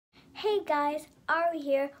Hey guys, Ari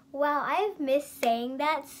here. Wow, I've missed saying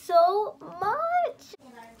that so much.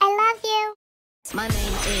 I love you. My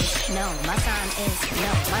name is no, my sign is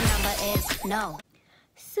no, my number is no.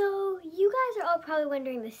 So you guys are all probably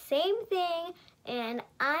wondering the same thing, and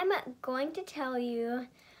I'm going to tell you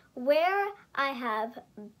where I have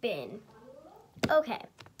been. Okay,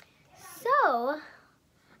 so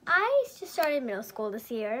I just started middle school this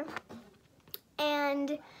year,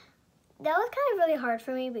 and that was kind of really hard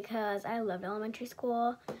for me because I loved elementary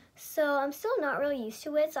school. So I'm still not really used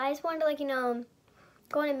to it. So I just wanted to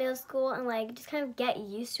go into middle school and just kind of get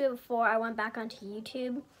used to it before I went back onto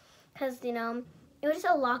YouTube. Because, it was just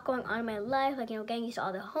a lot going on in my life, getting used to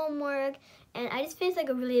all the homework. And I just finished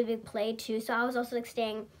a really big play too. So I was also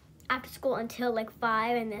staying after school until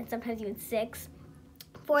 5 and then sometimes even 6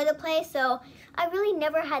 for the play. So I really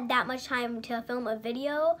never had that much time to film a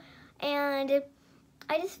video. And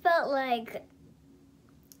I just felt like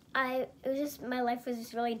my life was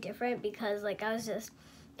just really different because I was just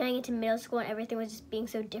getting into middle school and everything was just being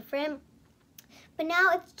so different. But now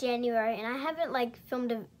it's January and I haven't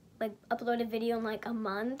uploaded a video in a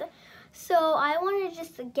month. So I wanted to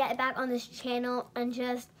just get back on this channel and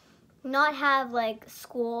just not have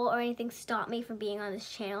school or anything stop me from being on this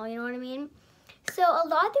channel, you know what I mean? So a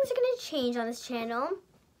lot of things are gonna change on this channel,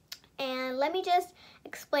 and let me just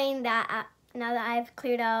explain that now that I've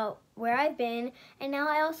cleared out where I've been. And now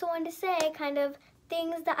I also wanted to say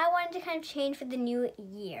things that I wanted to change for the new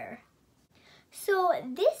year. So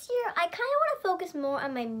this year I want to focus more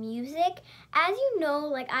on my music. As you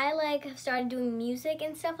know, I have started doing music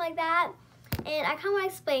and stuff like that, and I want to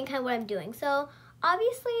explain what I'm doing. So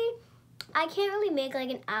obviously I can't really make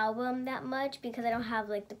an album that much because I don't have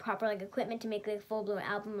the proper equipment to make a full-blown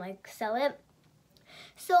album, sell it.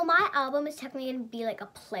 So my album is technically going to be a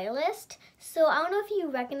playlist. So I don't know if you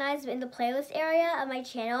recognize in the playlist area of my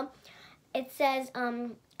channel, it says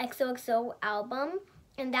XOXO album.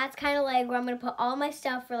 And that's where I'm going to put all my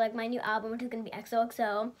stuff for my new album, which is going to be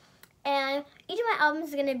XOXO. And each of my albums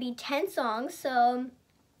is going to be 10 songs. So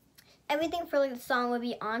everything for the song will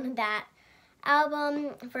be on that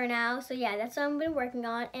album for now. So yeah, that's what I've been working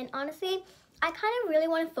on. And honestly, I really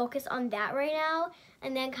want to focus on that right now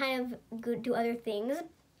and then do other things.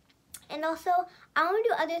 And also, I want to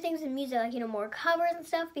do other things in music, more covers and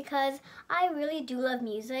stuff, because I really do love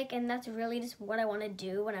music, and that's really just what I want to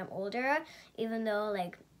do when I'm older, even though,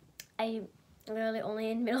 I'm literally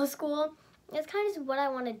only in middle school. It's of just what I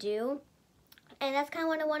want to do, and that's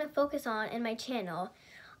what I want to focus on in my channel.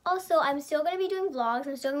 Also, I'm still going to be doing vlogs.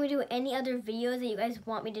 I'm still going to do any other videos that you guys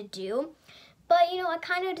want me to do. But,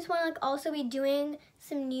 I just want to also be doing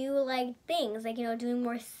some new, things, doing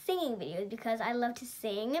more singing videos, because I love to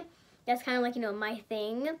sing. That's my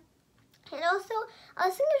thing. And also, I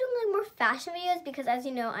was thinking of doing more fashion videos, because as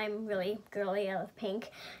you know, I'm really girly. I love pink.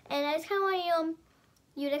 And I just want,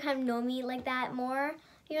 you to know me like that more.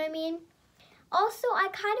 You know what I mean? Also, I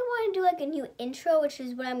want to do a new intro, which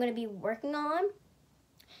is what I'm going to be working on.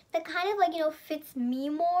 That fits me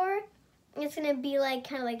more. It's gonna be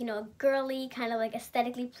a girly,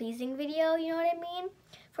 aesthetically pleasing video, you know what I mean?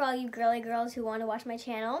 For all you girly girls who want to watch my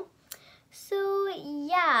channel. So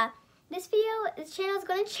yeah, this channel is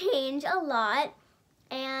gonna change a lot,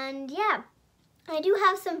 and yeah, I do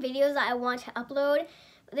have some videos that I want to upload.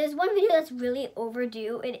 There's one video that's really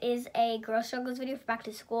overdue. It is a Girl Struggles video for back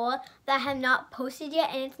to school that I have not posted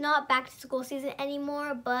yet, and it's not back to school season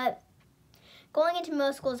anymore, but going into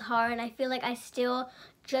middle school is hard, and I feel I still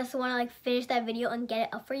just want to finish that video and get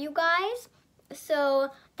it up for you guys.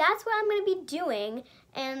 So that's what I'm going to be doing,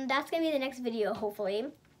 and that's going to be the next video, hopefully.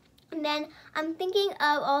 And then I'm thinking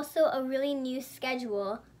of also a really new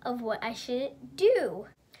schedule of what I should do.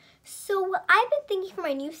 So what I've been thinking for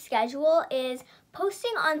my new schedule is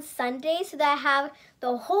posting on Sunday, so that I have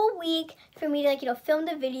the whole week for me to film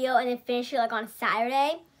the video and then finish it on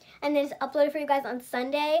Saturday, and then just upload it for you guys on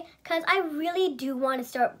Sunday, because I really do want to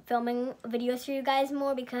start filming videos for you guys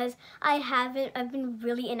more, because I've been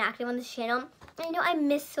really inactive on this channel. And I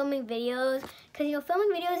miss filming videos, because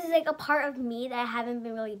filming videos is a part of me that I haven't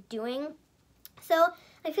been really doing. So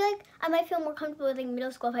I feel I might feel more comfortable with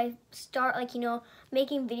middle school if I start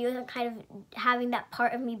making videos and having that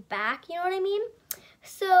part of me back, you know what I mean?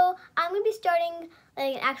 So I'm going to be starting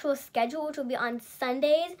an actual schedule, which will be on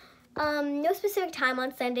Sundays. No specific time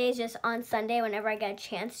on Sundays, just on Sunday whenever I get a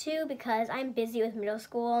chance to, because I'm busy with middle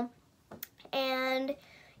school. And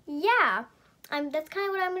yeah, that's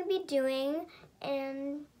what I'm going to be doing.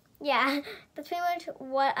 And yeah, that's pretty much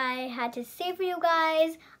what I had to say for you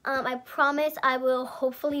guys. I promise I will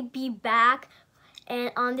hopefully be back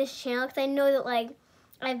and on this channel, because I know that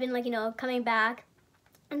I've been coming back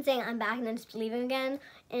and saying I'm back and then just leaving again,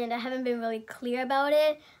 and I haven't been really clear about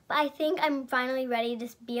it, but I think I'm finally ready to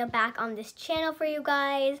just be back on this channel for you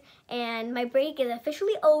guys, and my break is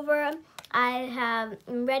officially over. I'm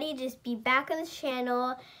ready to just be back on this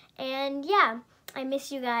channel, and yeah, I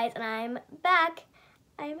miss you guys, and I'm back.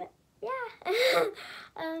 Yeah.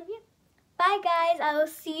 Bye guys, I will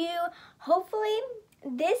see you hopefully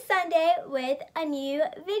this Sunday with a new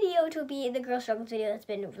video, which will be the Girl Struggles video that's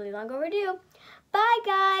been really long overdue. Bye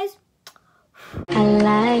guys. I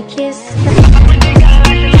like his